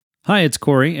Hi, it's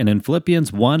Corey, and in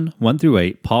Philippians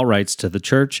 1:1-8, Paul writes to the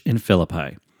church in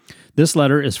Philippi. This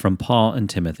letter is from Paul and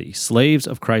Timothy, slaves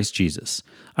of Christ Jesus.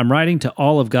 I'm writing to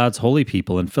all of God's holy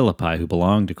people in Philippi who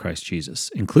belong to Christ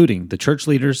Jesus, including the church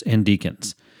leaders and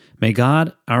deacons. May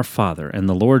God, our Father, and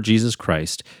the Lord Jesus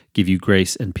Christ give you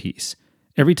grace and peace.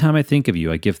 Every time I think of you,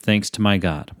 I give thanks to my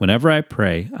God. Whenever I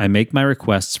pray, I make my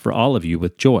requests for all of you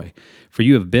with joy, for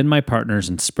you have been my partners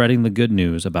in spreading the good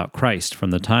news about Christ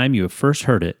from the time you have first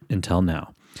heard it until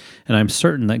now. And I'm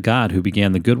certain that God, who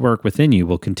began the good work within you,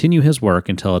 will continue his work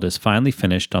until it is finally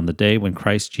finished on the day when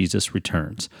Christ Jesus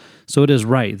returns. So it is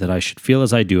right that I should feel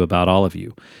as I do about all of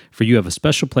you, for you have a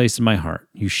special place in my heart.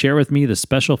 You share with me the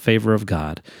special favor of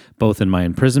God, both in my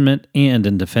imprisonment and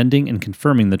in defending and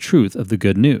confirming the truth of the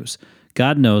good news.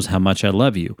 God knows how much I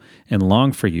love you and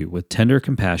long for you with tender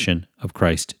compassion of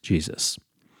Christ Jesus.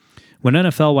 When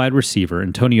NFL wide receiver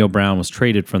Antonio Brown was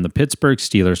traded from the Pittsburgh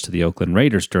Steelers to the Oakland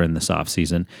Raiders during this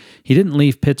offseason, he didn't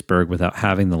leave Pittsburgh without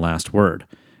having the last word.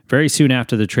 Very soon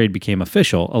after the trade became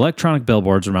official, electronic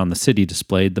billboards around the city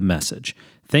displayed the message,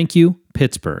 "Thank you,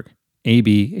 Pittsburgh,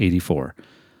 AB 84.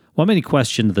 While many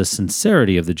questioned the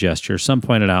sincerity of the gesture, some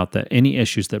pointed out that any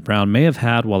issues that Brown may have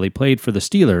had while he played for the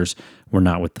Steelers were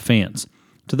not with the fans.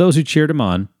 To those who cheered him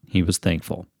on, he was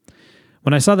thankful.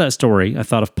 When I saw that story, I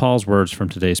thought of Paul's words from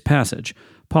today's passage.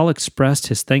 Paul expressed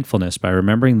his thankfulness by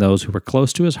remembering those who were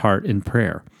close to his heart in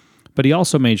prayer, but he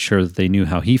also made sure that they knew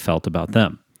how he felt about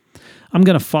them. I'm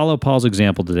going to follow Paul's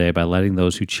example today by letting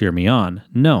those who cheer me on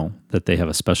know that they have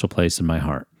a special place in my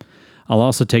heart. I'll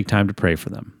also take time to pray for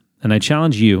them, and I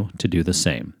challenge you to do the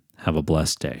same. Have a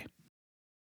blessed day.